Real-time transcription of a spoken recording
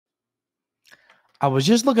I was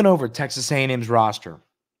just looking over Texas A&M's roster.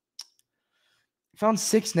 Found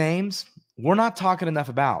 6 names we're not talking enough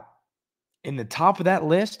about. In the top of that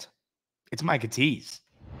list, it's Micah Tease.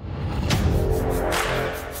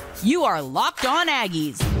 You are Locked On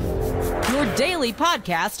Aggies, your daily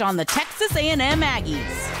podcast on the Texas A&M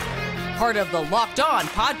Aggies. Part of the Locked On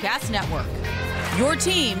Podcast Network, your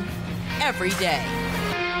team every day.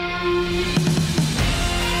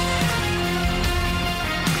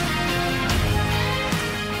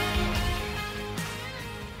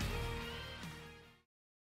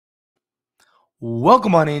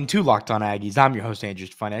 Welcome on into Locked On Aggies. I'm your host, Andrew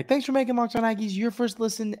Stefaniak. Thanks for making Locked On Aggies your first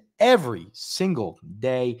listen every single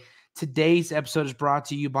day. Today's episode is brought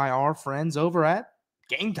to you by our friends over at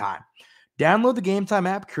Game Time. Download the Game Time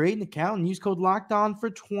app, create an account, and use code LOCKEDON for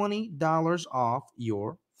 $20 off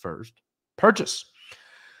your first purchase.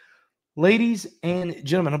 Ladies and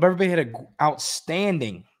gentlemen, hope everybody had an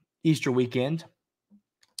outstanding Easter weekend.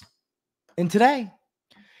 And today,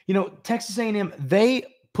 Texas A&M, they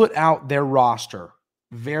put out their roster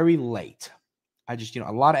very late. A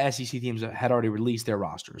lot of SEC teams had already released their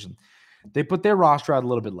rosters, and they put their roster out a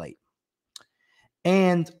little bit late.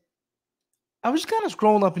 And I was kind of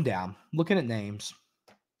scrolling up and down, looking at names,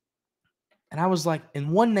 and I was like,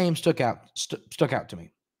 and one name stuck out to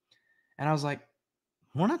me. And I was like,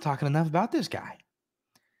 we're not talking enough about this guy.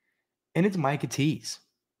 And it's Micah Tease.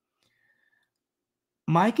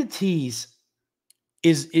 Micah Tease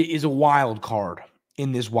is a wild card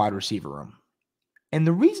in this wide receiver room. And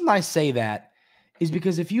the reason I say that is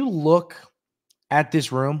because if you look at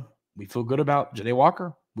this room, we feel good about J.D.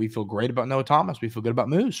 Walker. We feel great about Noah Thomas. We feel good about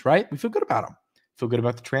Moose, right? We feel good about him. Feel good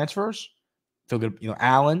about the transfers. Feel good,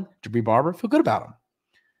 Allen, Jabri Barber, feel good about him.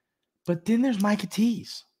 But then there's Micah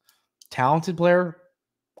Tease. Talented player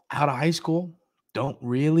out of high school. Don't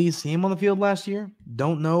really see him on the field last year.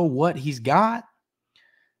 Don't know what he's got.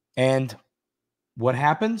 And what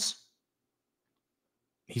happens?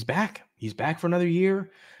 He's back. He's back for another year.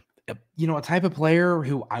 A type of player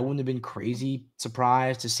who I wouldn't have been crazy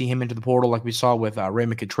surprised to see him into the portal like we saw with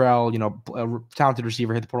Raymond Cottrell, a talented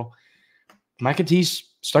receiver hit the portal. Micah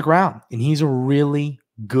Tease stuck around, and he's a really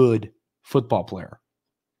good football player.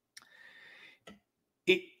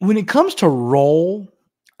 When it comes to role,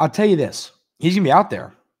 I'll tell you this. He's going to be out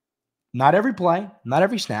there. Not every play, not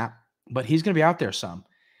every snap, but he's going to be out there some.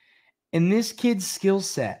 And this kid's skill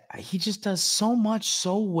set, he just does so much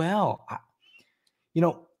so well.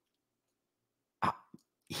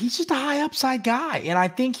 He's just a high upside guy. And I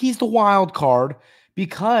think he's the wild card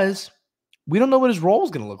because we don't know what his role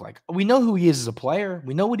is going to look like. We know who he is as a player.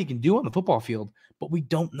 We know what he can do on the football field, but we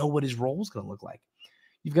don't know what his role is going to look like.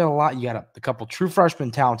 You've got a lot. You got a couple true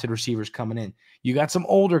freshman talented receivers coming in. You got some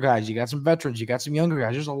older guys. You got some veterans. You got some younger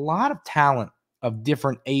guys. There's a lot of talent of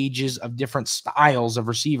different ages, of different styles of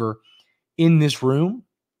receiver in this room.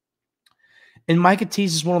 And Micah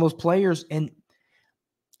Tease is one of those players. And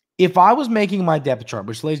if I was making my depth chart,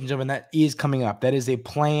 which, ladies and gentlemen, that is coming up. That is a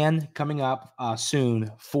plan coming up soon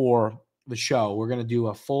for the show. We're going to do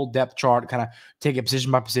a full depth chart, kind of take it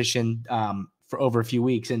position by position for over a few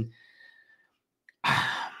weeks. And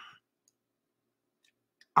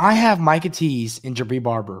I have Micah Tease and Jabri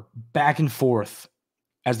Barber back and forth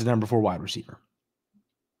as the number 4 wide receiver.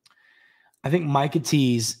 I think Micah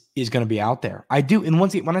Tease is going to be out there. I do. And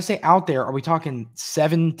when I say out there, are we talking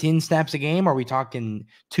 7-10 snaps a game? Are we talking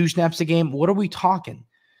 2 snaps a game? What are we talking?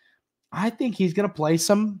 I think he's going to play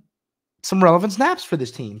some relevant snaps for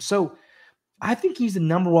this team. So I think he's the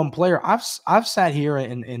number 1 player. I've sat here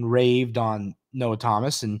and raved on Noah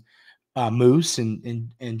Thomas and Moose and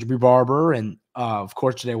Jabri Barber and of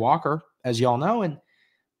course J.D. Walker, as y'all know. And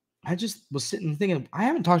I just was sitting and thinking, I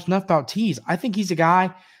haven't talked enough about Tease. I think he's a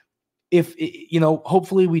guy. If,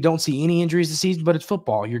 hopefully we don't see any injuries this season, but it's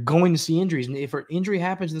football. You're going to see injuries. And if an injury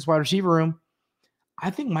happens in this wide receiver room, I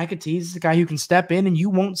think Micah Tease is a guy who can step in and you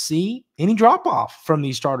won't see any drop-off from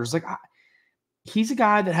these starters. He's a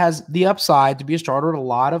guy that has the upside to be a starter at a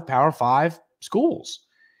lot of Power 5 schools.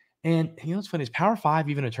 And, what's funny, is Power 5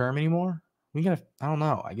 even a term anymore? I don't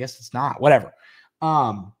know. I guess it's not. Whatever.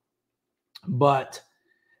 But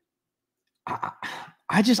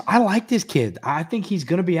I like this kid. I think he's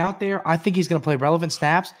going to be out there. I think he's going to play relevant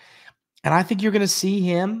snaps. And I think you're going to see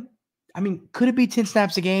him. Could it be 10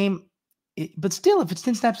 snaps a game? But still, if it's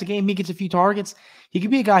 10 snaps a game, he gets a few targets. He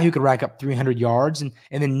could be a guy who could rack up 300 yards. And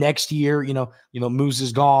then next year, Moose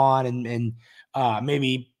is gone. And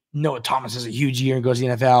maybe Noah Thomas has a huge year and goes to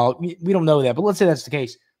the NFL. We don't know that. But let's say that's the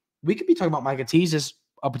case. We could be talking about Micah Tease as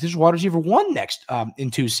a potential wide receiver 1 next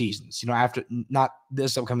in 2 seasons. After not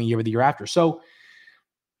this upcoming year, but the year after. So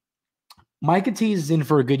Micah Tease is in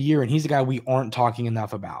for a good year, and he's the guy we aren't talking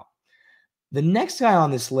enough about. The next guy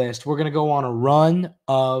on this list, we're going to go on a run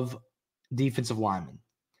of defensive linemen,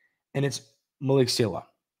 and it's Malik Sia.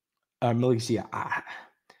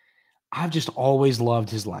 I've just always loved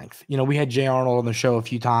his length. We had Jay Arnold on the show a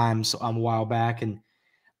few times a while back, and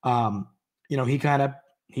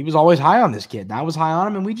he was always high on this kid, and I was high on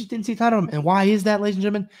him, and we just didn't see a ton of him. And why is that, ladies and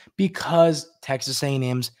gentlemen? Because Texas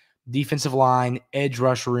A&M's defensive line, edge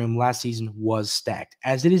rush room last season was stacked,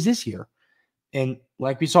 as it is this year. And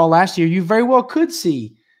like we saw last year, you very well could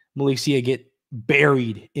see Malik Sia get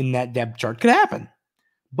buried in that depth chart. Could happen.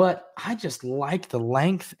 But I just like the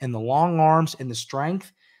length and the long arms and the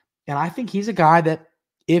strength. And I think he's a guy that,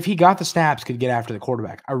 if he got the snaps, could get after the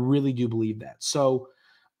quarterback. I really do believe that. So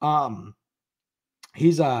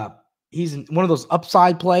he's in one of those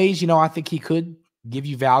upside plays. I think he could give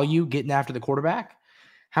you value getting after the quarterback.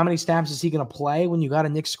 How many snaps is he going to play when you got a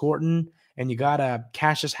Nick Scorton and you got a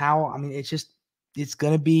Cassius Howell? I mean, it's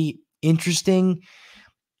going to be interesting,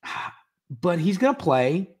 but he's going to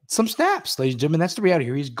play some snaps, ladies and gentlemen. That's the reality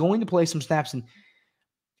here. He's going to play some snaps, and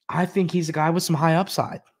I think he's a guy with some high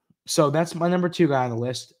upside. So that's my number 2 guy on the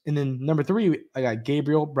list. And then number 3, I got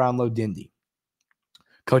Gabriel Brownlow-Dindy.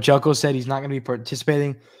 Coach Elko said he's not going to be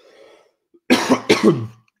participating,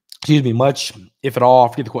 much, if at all. I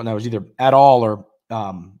forget the quote now. It was either at all or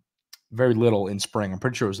very little in spring. I'm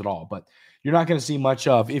pretty sure it was at all. But you're not going to see much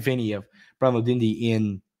of, if any, of Brownlow-Dindy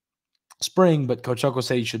in spring. But Coach Elko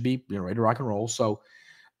said he should be ready to rock and roll. So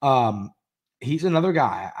he's another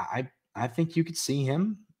guy. I think you could see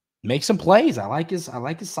him make some plays. I like his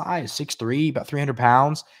size, 6'3", about 300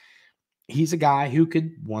 pounds. He's a guy who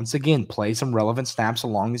could, once again, play some relevant snaps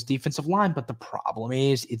along his defensive line. But the problem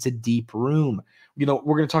is it's a deep room. We're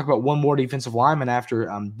going to talk about one more defensive lineman after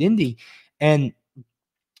Dindy. And,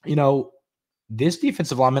 this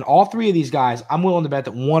defensive lineman, all 3 of these guys, I'm willing to bet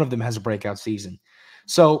that one of them has a breakout season.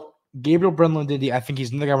 So Gabriel Brownlow-Dindy, I think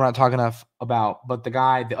he's another guy we're not talking enough about. But the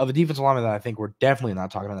other defensive lineman that I think we're definitely not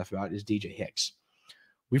talking enough about is DJ Hicks.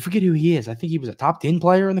 We forget who he is. I think he was a top 10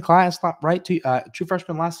 player in the class, right? True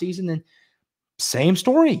freshman last season. And same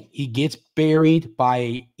story. He gets buried by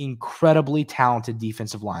an incredibly talented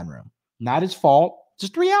defensive line room. Not his fault,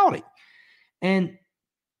 just reality. And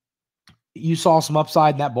you saw some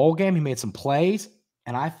upside in that bowl game. He made some plays.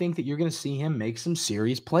 And I think that you're going to see him make some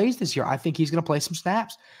serious plays this year. I think he's going to play some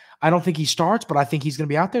snaps. I don't think he starts, but I think he's going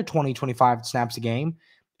to be out there 20, 25 snaps a game.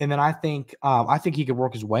 And then I think he could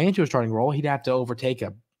work his way into a starting role. He'd have to overtake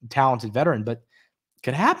a talented veteran, but it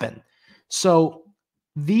could happen. So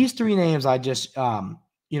these 3 names, I just, a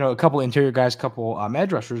couple interior guys, a couple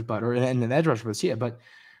edge rushers, and an edge rusher, but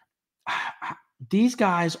these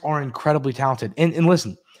guys are incredibly talented. And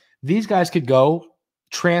listen, these guys could go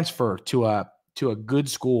transfer to a good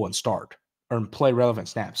school and start or play relevant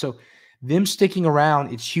snaps. So them sticking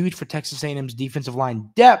around, it's huge for Texas A&M's defensive line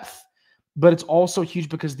depth. But it's also huge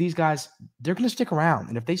because these guys, they're going to stick around.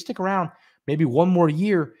 And if they stick around maybe one more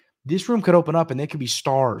year, this room could open up and they could be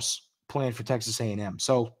stars playing for Texas A&M.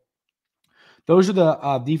 So those are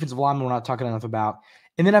the defensive linemen we're not talking enough about.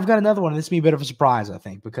 And then I've got another one. And this will be a bit of a surprise, I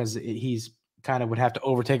think, because he's kind of would have to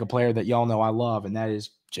overtake a player that y'all know I love, and that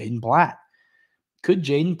is Jaden Platt. Could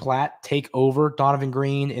Jaden Platt take over Donovan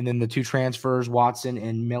Green and then the 2 transfers, Watson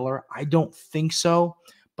and Miller? I don't think so,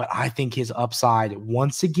 but I think his upside,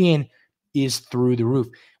 once again, is through the roof.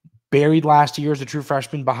 Buried last year as a true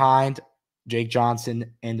freshman behind Jake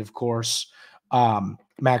Johnson and, of course,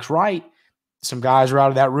 Max Wright. Some guys are out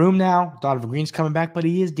of that room now. Donovan Green's coming back, but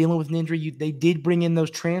he is dealing with an injury. They did bring in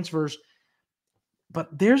those transfers, but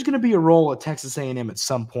there's going to be a role at Texas A&M at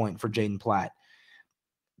some point for Jaden Platt.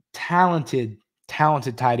 Talented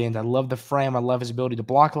tight end. I love the frame. I love his ability to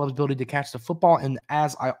block. I love his ability to catch the football. And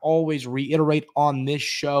as I always reiterate on this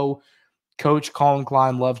show, Coach Colin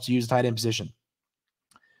Klein loves to use the tight end position.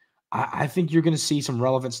 I think you're going to see some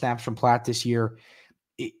relevant snaps from Platt this year.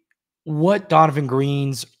 What Donovan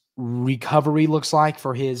Green's recovery looks like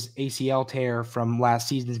for his ACL tear from last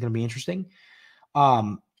season is going to be interesting.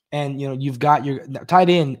 And, you've got your tight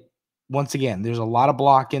end. Once again, there's a lot of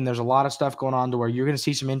blocking. There's a lot of stuff going on to where you're going to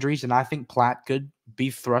see some injuries, and I think Platt could be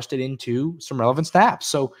thrusted into some relevant snaps.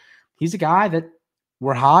 So he's a guy that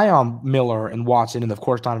we're high on Miller and Watson and, of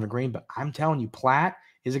course, Donovan Green. But I'm telling you, Platt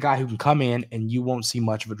is a guy who can come in and you won't see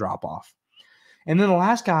much of a drop-off. And then the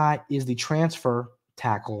last guy is the transfer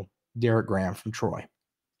tackle, Derek Graham from Troy.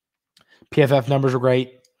 PFF numbers are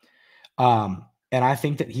great. And I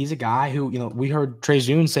think that he's a guy who, we heard Trey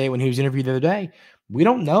Zune say when he was interviewed the other day, we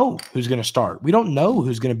don't know who's going to start. We don't know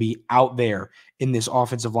who's going to be out there in this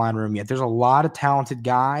offensive line room yet. There's a lot of talented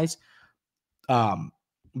guys.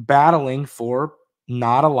 battling for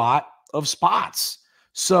not a lot of spots.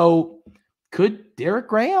 So could Derek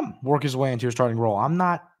Graham work his way into a starting role? I'm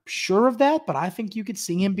not sure of that, but I think you could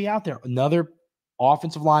see him be out there. Another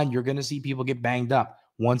offensive line, you're going to see people get banged up.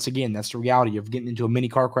 Once again, that's the reality of getting into a mini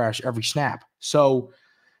car crash every snap. So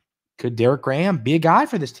could Derek Graham be a guy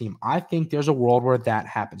for this team? I think there's a world where that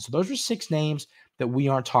happens. So those are 6 names that we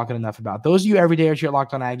aren't talking enough about. Those of you everydayers here at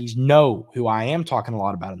Locked On Aggies know who I am talking a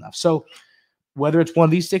lot about enough. So whether it's one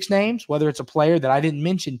of these 6 names, whether it's a player that I didn't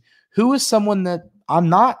mention, who is someone that I'm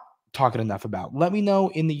not talking enough about? Let me know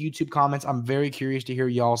in the YouTube comments. I'm very curious to hear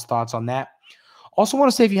y'all's thoughts on that. Also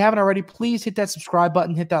want to say, if you haven't already, please hit that subscribe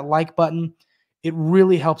button, hit that like button. It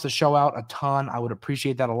really helps the show out a ton. I would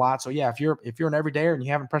appreciate that a lot. So yeah, if you're an everydayer and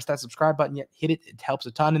you haven't pressed that subscribe button yet, hit it. It helps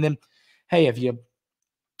a ton. And then, hey, if you,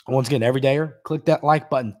 once again, everydayer, click that like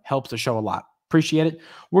button. Helps the show a lot. Appreciate it.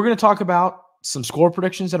 We're going to talk about some score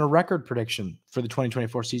predictions and a record prediction for the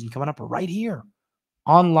 2024 season coming up right here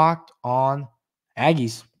on Locked On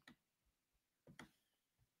Aggies.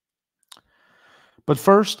 But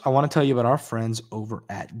first, I want to tell you about our friends over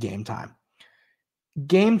at Game Time.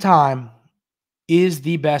 Game Time is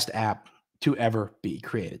the best app to ever be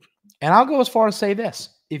created. And I'll go as far as say this.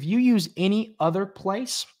 If you use any other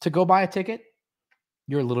place to go buy a ticket,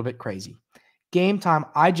 you're a little bit crazy. Game Time,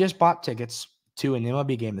 I just bought tickets to an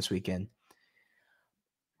MLB game this weekend.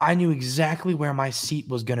 I knew exactly where my seat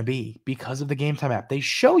was going to be because of the Game Time app. They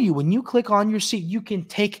show you when you click on your seat, you can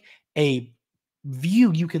take a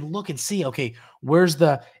view. You can look and see, okay, where's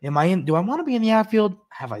the, do I want to be in the outfield?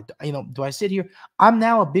 Do I sit here? I'm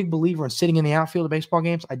now a big believer in sitting in the outfield of baseball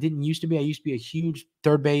games. I didn't used to be. I used to be a huge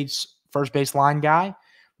third base, first base line guy.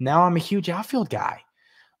 Now I'm a huge outfield guy.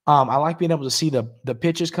 I like being able to see the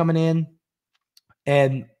pitches coming in,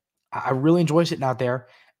 and I really enjoy sitting out there.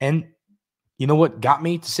 And you know what got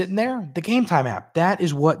me to sitting there? The Game Time app. That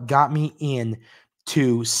is what got me in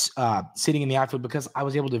to sitting in the outfield, because I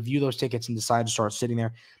was able to view those tickets and decide to start sitting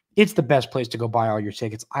there. It's the best place to go buy all your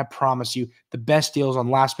tickets. I promise you, the best deals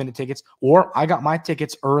on last-minute tickets, or I got my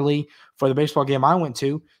tickets early for the baseball game I went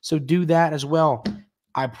to, so do that as well.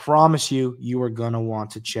 I promise you, you are going to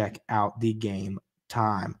want to check out the Game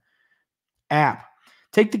Time app.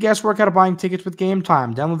 Take the guesswork out of buying tickets with Game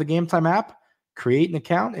Time. Download the Game Time app, create an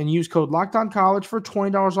account, and use code LOCKEDONCollege for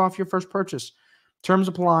 $20 off your first purchase. Terms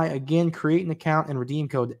apply. Again, create an account and redeem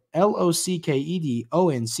code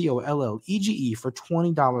LOCKEDONCOLLEGE for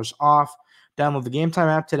 $20 off. Download the Game Time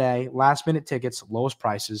app today. Last minute tickets, lowest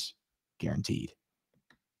prices, guaranteed.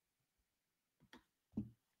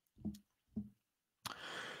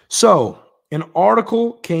 So, an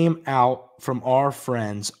article came out from our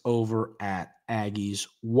friends over at Aggies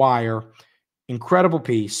Wire. Incredible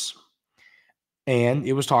piece. And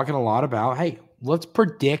it was talking a lot about, hey, let's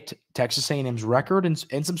predict Texas A&M's record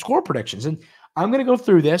and some score predictions. And I'm going to go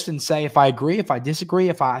through this and say if I agree, if I disagree,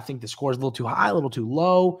 if I think the score is a little too high, a little too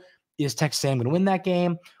low. Is Texas A&M going to win that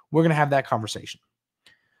game? We're going to have that conversation.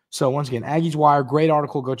 So once again, Aggies Wire, great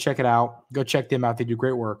article. Go check it out. Go check them out. They do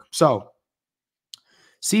great work. So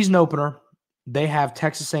season opener, they have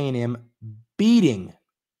Texas A&M beating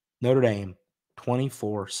Notre Dame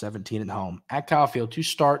 24-17 at home at Kyle Field to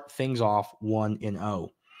start things off 1-0.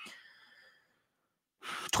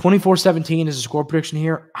 24-17 is a score prediction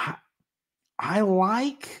here. I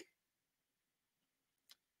like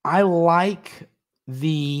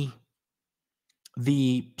the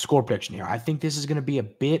score prediction here. I think this is going to be a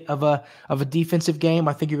bit of a defensive game.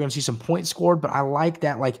 I think you're going to see some points scored, but I like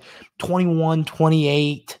that, like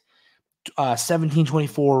 21-28,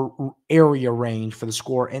 17-24 area range for the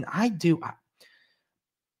score. And I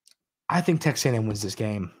think Texas A&M wins this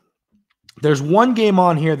game. There's one game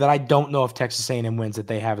on here that I don't know if Texas A&M wins that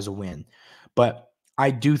they have as a win, but I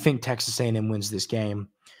do think Texas A&M wins this game.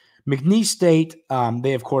 McNeese State,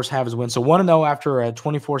 they, of course, have as a win. So 1-0 after a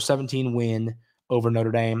 24-17 win over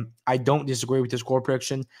Notre Dame. I don't disagree with the score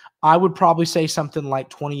prediction. I would probably say something like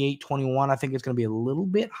 28-21. I think it's going to be a little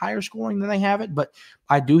bit higher scoring than they have it, but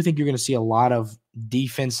I do think you're going to see a lot of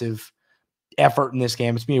defensive effort in this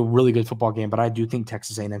game. It's going to be a really good football game, but I do think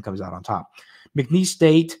Texas A&M comes out on top. McNeese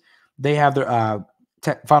State, they have their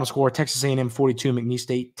final score, Texas A&M 42, McNeese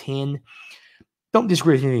State 10. Don't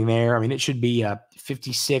disagree with anything there. I mean, it should be a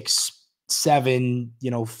 56-7,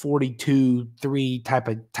 42-3 type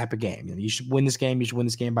of game. You should win this game. You should win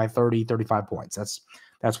this game by 30, 35 points.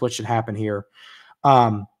 That's what should happen here.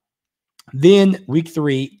 Then week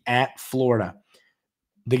 3 at Florida.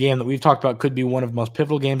 The game that we've talked about could be one of the most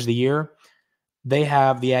pivotal games of the year. They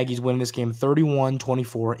have the Aggies winning this game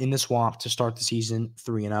 31-24 in the Swamp to start the season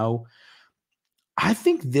 3-0. I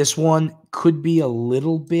think this one could be a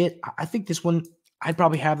little bit – I think this one I'd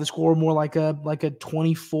probably have the score more like a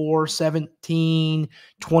 24-17,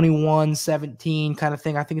 21-17 kind of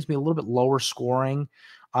thing. I think it's going to be a little bit lower scoring.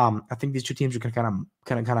 I think these two teams are going to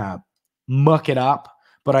kind of muck it up,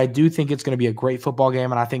 but I do think it's going to be a great football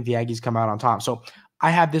game, and I think the Aggies come out on top. So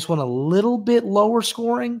I have this one a little bit lower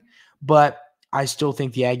scoring, but I still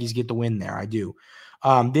think the Aggies get the win there. I do.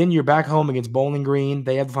 Then you're back home against Bowling Green.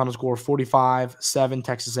 They have the final score 45-7,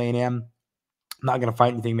 Texas A&M. Not going to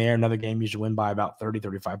fight anything there. Another game you should win by about 30,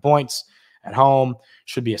 35 points at home.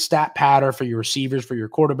 Should be a stat patter for your receivers, for your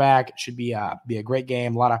quarterback. It should be a great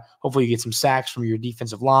game. Hopefully you get some sacks from your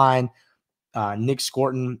defensive line. Nick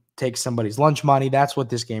Scorton takes somebody's lunch money. That's what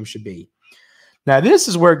this game should be. Now, this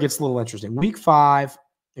is where it gets a little interesting. Week 5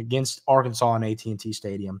 against Arkansas in AT&T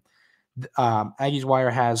Stadium. Aggies Wire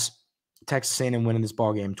has Texas A&M winning this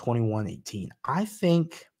ball game 21-18. I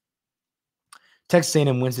think Texas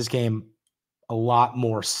A&M wins this game a lot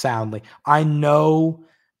more soundly. I know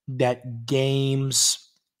that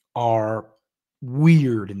games are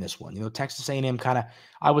weird in this one. Texas A&M kind of,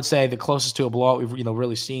 I would say the closest to a blowout we've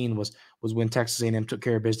really seen was when Texas A&M took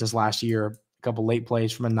care of business last year. A couple late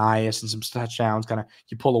plays from Anias and some touchdowns, kind of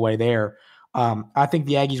you pull away there. I think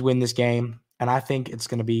the Aggies win this game, and I think it's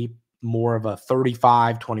going to be more of a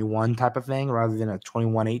 35-21 type of thing rather than a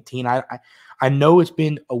 21-18. I know it's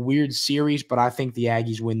been a weird series, but I think the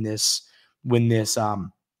Aggies win this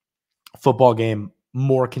football game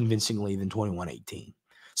more convincingly than 21-18.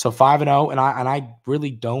 So 5-0, and I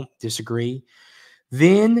really don't disagree.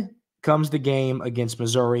 Then comes the game against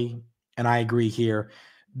Missouri, and I agree here.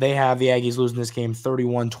 They have the Aggies losing this game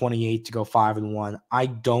 31-28 to go 5-1. I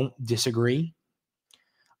don't disagree.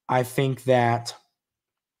 I think that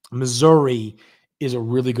Missouri is a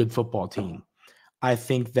really good football team. I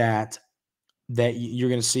think that you're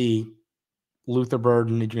going to see Luther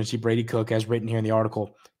Burden, you're going to see Brady Cook, as written here in the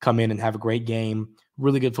article, come in and have a great game.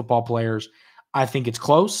 Really good football players. I think it's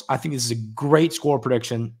close. I think this is a great score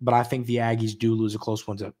prediction, but I think the Aggies do lose a close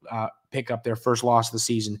one to pick up their first loss of the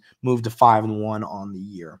season, move to 5-1 on the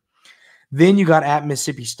year. Then you got at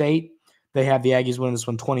Mississippi State. They have the Aggies winning this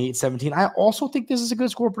one 28-17. I also think this is a good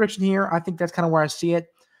score prediction here. I think that's kind of where I see it.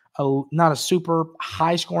 Not a super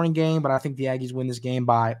high-scoring game, but I think the Aggies win this game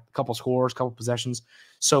by a couple scores, couple possessions.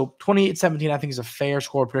 So 28-17, I think, is a fair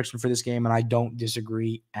score prediction for this game, and I don't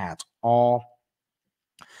disagree at all.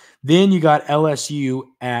 Then you got LSU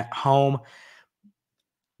at home.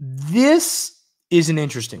 This is an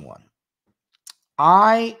interesting one.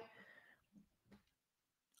 I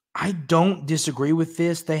don't disagree with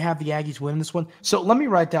this. They have the Aggies winning this one. So let me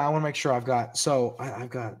write down. I want to make sure I've got. So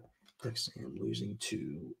I've got. I'm losing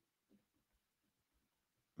to.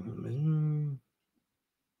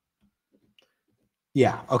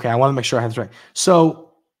 Yeah. Okay. I want to make sure I have this right.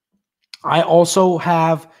 So I also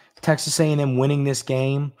have Texas A&M winning this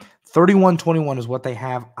game. 31-21 is what they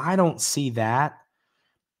have. I don't see that.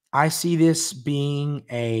 I see this being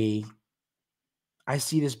a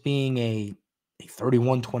 31-28,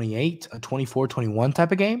 a 24-21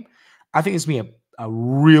 type of game. I think it's going to be a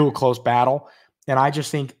real close battle. And I just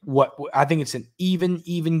think it's an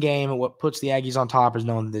even game. And what puts the Aggies on top is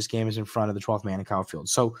knowing that this game is in front of the 12th man in Kyle Field.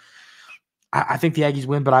 So I think the Aggies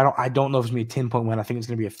win, but I don't know if it's going to be a 10-point win. I think it's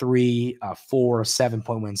going to be a 3, a 4, a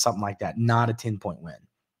 7-point win, something like that. Not a 10-point win.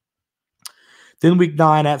 Then week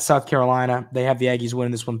 9 at South Carolina, they have the Aggies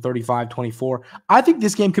winning this one 35-24. I think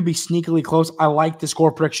this game could be sneakily close. I like the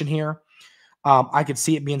score prediction here. I could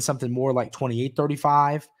see it being something more like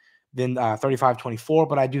 28-35 than 35-24,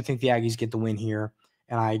 but I do think the Aggies get the win here,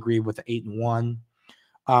 and I agree with the 8-1.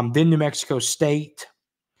 Then New Mexico State,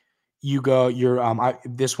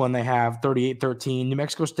 this one they have 38-13. New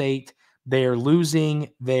Mexico State, they are losing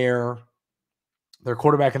their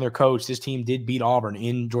quarterback and their coach. This team did beat Auburn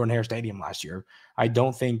in Jordan-Hare Stadium last year. I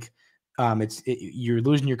don't think you're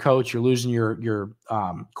losing your coach, you're losing your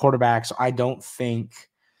quarterback. So I don't think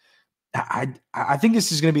I think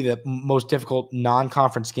this is going to be the most difficult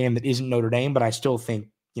non-conference game that isn't Notre Dame, but I still think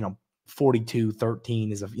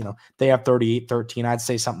 42-13 is they have 38-13. I'd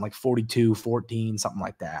say something like 42-14, something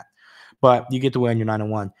like that. But you get the win, you're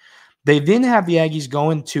 9-1. They then have the Aggies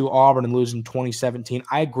going to Auburn and losing 2017.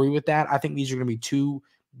 I agree with that. I think these are going to be two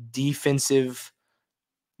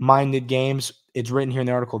defensive-minded games. It's written here in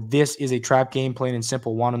the article. This is a trap game, plain and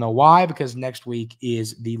simple. Want to know why? Because next week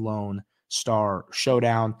is the Lone Star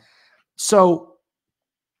Showdown. So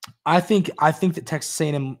I think that Texas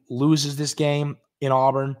A&M loses this game in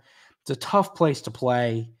Auburn. It's a tough place to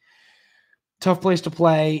play.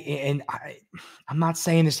 And I'm not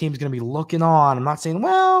saying this team's going to be looking on. I'm not saying,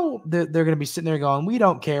 well, they're going to be sitting there going, we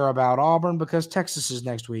don't care about Auburn because Texas is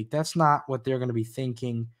next week. That's not what they're going to be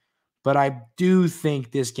thinking. but I do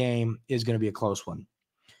think this game is going to be a close one.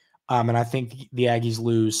 And I think the Aggies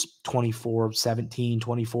lose 24-17,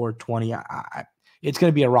 24-20. It's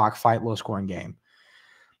going to be a rock fight, low-scoring game.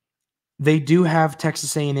 They do have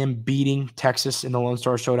Texas A&M beating Texas in the Lone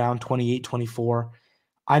Star Showdown 28-24.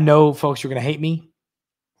 I know folks are going to hate me,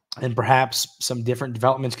 and perhaps some different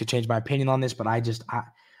developments could change my opinion on this, but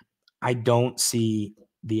I don't see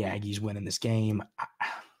the Aggies winning this game.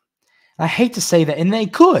 I hate to say that, and they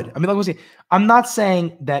could. I mean, like I'm not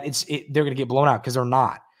saying that they're going to get blown out, because they're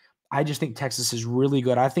not. I just think Texas is really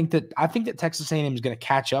good. I think that Texas A&M is going to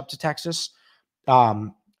catch up to Texas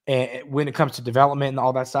and when it comes to development and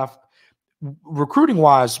all that stuff. Recruiting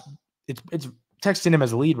wise, it's Texas A&M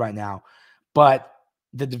as a lead right now, but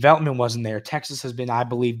the development wasn't there. Texas has been, I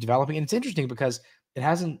believe, developing, and it's interesting because it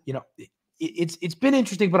hasn't. It's been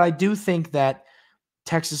interesting, but I do think that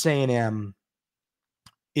Texas A&M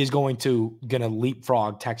is going to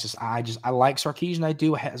leapfrog Texas. I like Sarkisian. I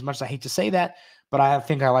do, as much as I hate to say that, but I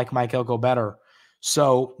think I like Mike Elko better.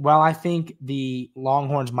 So while I think the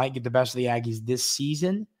Longhorns might get the best of the Aggies this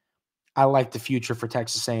season, I like the future for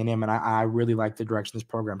Texas A&M, and I really like the direction this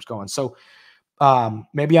program's going. So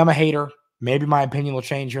maybe I'm a hater. Maybe my opinion will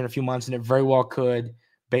change here in a few months, and it very well could,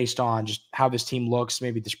 based on just how this team looks,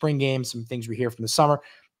 maybe the spring game, some things we hear from the summer.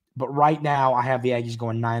 But right now, I have the Aggies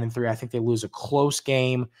going 9-3. I think they lose a close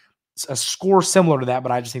game, a score similar to that,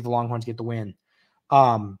 but I just think the Longhorns get the win.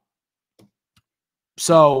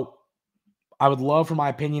 So I would love for my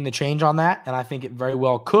opinion to change on that, and I think it very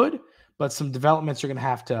well could, but some developments are going to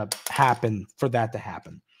have to happen for that to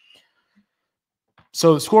happen.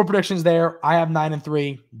 So the score predictions there, I have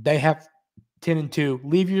 9-3. They have 10-2.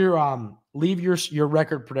 Leave your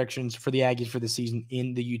record predictions for the Aggies for the season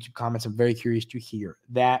in the YouTube comments. I'm very curious to hear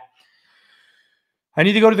that. I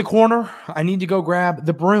need to go to the corner. I need to go grab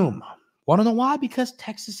the broom. Want to know why? Because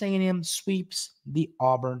Texas A&M sweeps the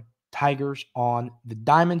Auburn Tigers on the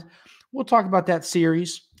diamond. We'll talk about that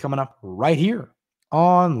series coming up right here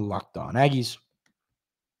on Locked On Aggies.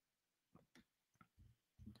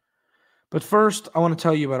 But first, I want to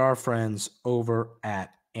tell you about our friends over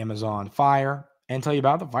at Amazon Fire and tell you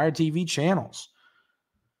about the Fire TV channels.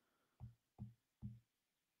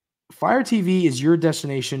 Fire TV is your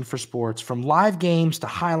destination for sports. From live games to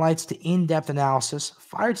highlights to in-depth analysis,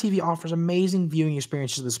 Fire TV offers amazing viewing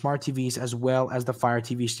experiences with smart TVs as well as the Fire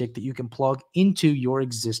TV stick that you can plug into your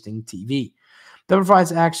existing TV. That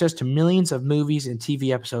provides access to millions of movies and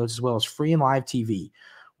TV episodes as well as free and live TV.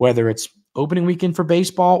 Whether it's opening weekend for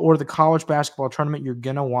baseball or the college basketball tournament, you're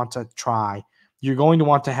going to want to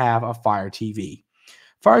have a Fire TV.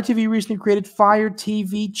 Fire TV recently created Fire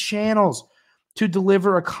TV channels to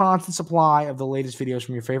deliver a constant supply of the latest videos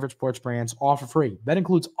from your favorite sports brands, all for free. That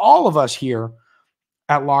includes all of us here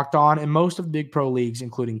at Locked On and most of the big pro leagues,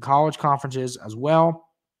 including college conferences as well.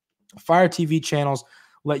 Fire TV channels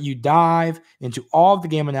let you dive into all of the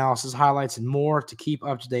game analysis, highlights, and more to keep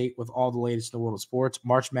up to date with all the latest in the world of sports,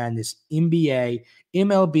 March Madness, NBA,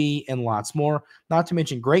 MLB, and lots more. Not to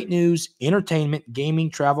mention great news, entertainment, gaming,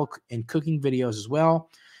 travel, and cooking videos as well.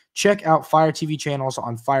 Check out Fire TV channels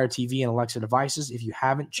on Fire TV and Alexa devices. If you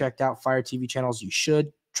haven't checked out Fire TV channels, you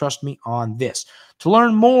should. Trust me on this. To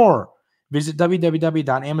learn more, visit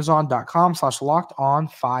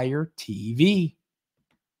www.amazon.com/lockedonfiretv.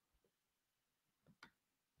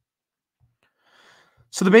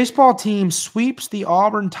 So the baseball team sweeps the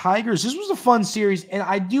Auburn Tigers. This was a fun series, and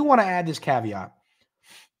I do want to add this caveat.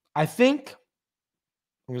 I think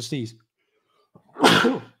I'm going to sneeze.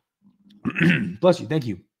 Bless you. Thank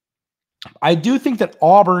you. I do think that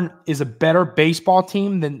Auburn is a better baseball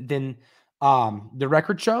team than the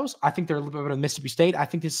record shows. I think they're a little bit better than Mississippi State. I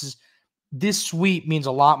think this sweep means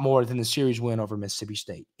a lot more than the series win over Mississippi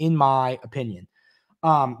State, in my opinion.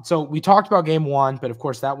 So we talked about game one, but of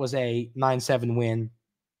course that was a 9-7 win.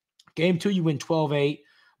 Game two, you win 12-8.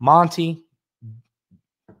 Monty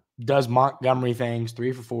does Montgomery things,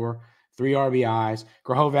 3 for 4, 3 RBIs.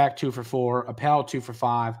 Grahovac, 2 for 4. Appel, 2 for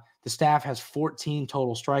 5. The staff has 14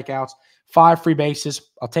 total strikeouts, 5 free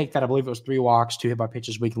bases. I'll take that. I believe it was 3 walks, 2 hit by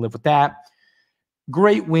pitches. We can live with that.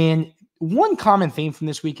 Great win. One common theme from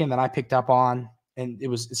this weekend that I picked up on, and it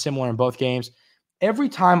was similar in both games. Every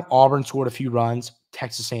time Auburn scored a few runs,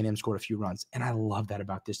 Texas A&M scored a few runs. And I love that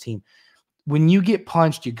about this team. When you get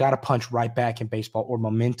punched, you got to punch right back in baseball, or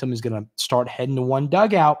momentum is going to start heading to one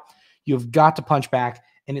dugout. You've got to punch back.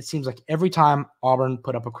 And it seems like every time Auburn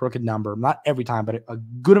put up a crooked number, not every time, but a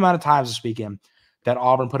good amount of times this weekend, that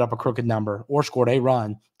Auburn put up a crooked number or scored a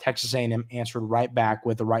run, Texas A&M answered right back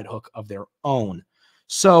with the right hook of their own.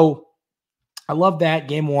 So I love that.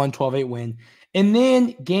 Game one, 12-8 win. And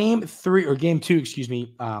then game two,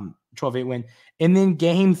 12-8 win. And then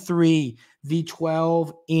game 3, the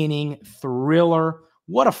 12-inning thriller.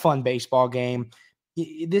 What a fun baseball game.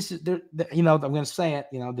 This is, I'm going to say it,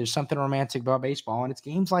 there's something romantic about baseball, and it's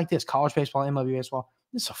games like this, college baseball, MLB baseball.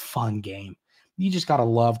 This is a fun game. You just got to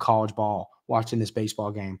love college ball watching this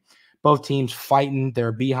baseball game. Both teams fighting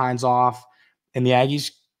their behinds off, and the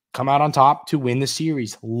Aggies come out on top to win the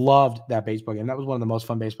series. Loved that baseball game. That was one of the most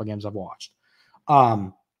fun baseball games I've watched.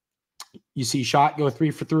 You see Schott go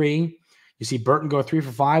 3 for 3. You see Burton go 3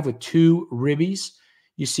 for 5 with 2 ribbies.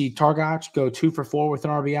 You see Targach go 2 for 4 with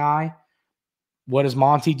an RBI. What does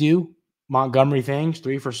Monty do? Montgomery things,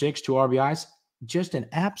 3 for 6, 2 RBIs. Just an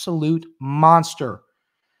absolute monster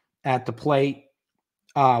at the plate.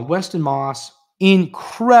 Weston Moss,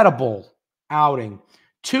 incredible outing.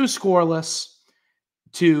 2 scoreless,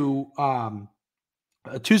 4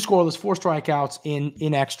 strikeouts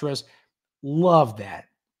in extras. Love that.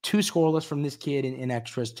 2 scoreless from this kid in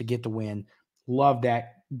extras to get the win. Love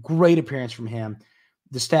that. Great appearance from him.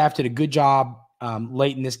 The staff did a good job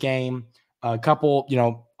late in this game. A couple,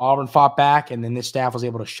 Auburn fought back, and then this staff was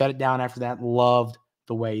able to shut it down after that. Loved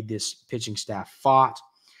the way this pitching staff fought.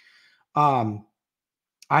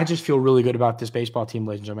 I just feel really good about this baseball team,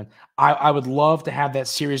 ladies and gentlemen. I would love to have that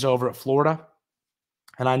series over at Florida,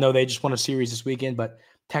 and I know they just won a series this weekend, but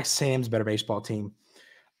Texas A&M is a better baseball team.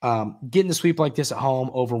 Getting the sweep like this at home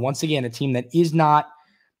over, once again, a team that is not,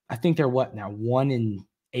 I think they're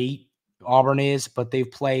 1-8, Auburn is, but they've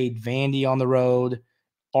played Vandy on the road,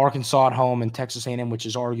 Arkansas at home, and Texas A&M, which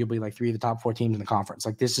is arguably like 3 of the top 4 teams in the conference.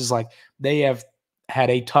 Like, this is like, they have had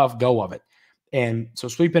a tough go of it. And so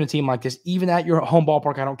sweeping a team like this, even at your home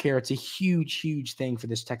ballpark, I don't care. It's a huge, huge thing for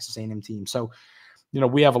this Texas A&M team. So,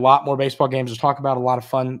 we have a lot more baseball games to talk about, a lot of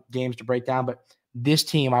fun games to break down, but this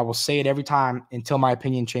team, I will say it every time until my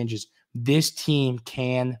opinion changes, this team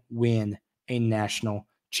can win a national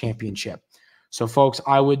championship. So, folks,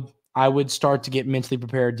 I would start to get mentally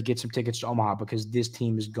prepared to get some tickets to Omaha, because this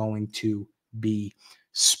team is going to be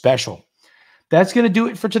special. That's going to do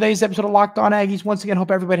it for today's episode of Locked On Aggies. Once again,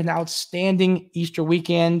 hope everybody had an outstanding Easter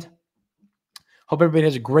weekend. Hope everybody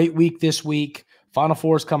has a great week this week. Final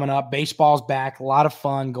Four is coming up. Baseball's back. A lot of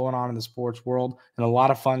fun going on in the sports world, and a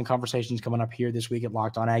lot of fun conversations coming up here this week at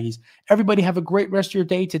Locked On Aggies. Everybody have a great rest of your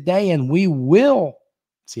day today, and we will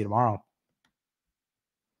see you tomorrow.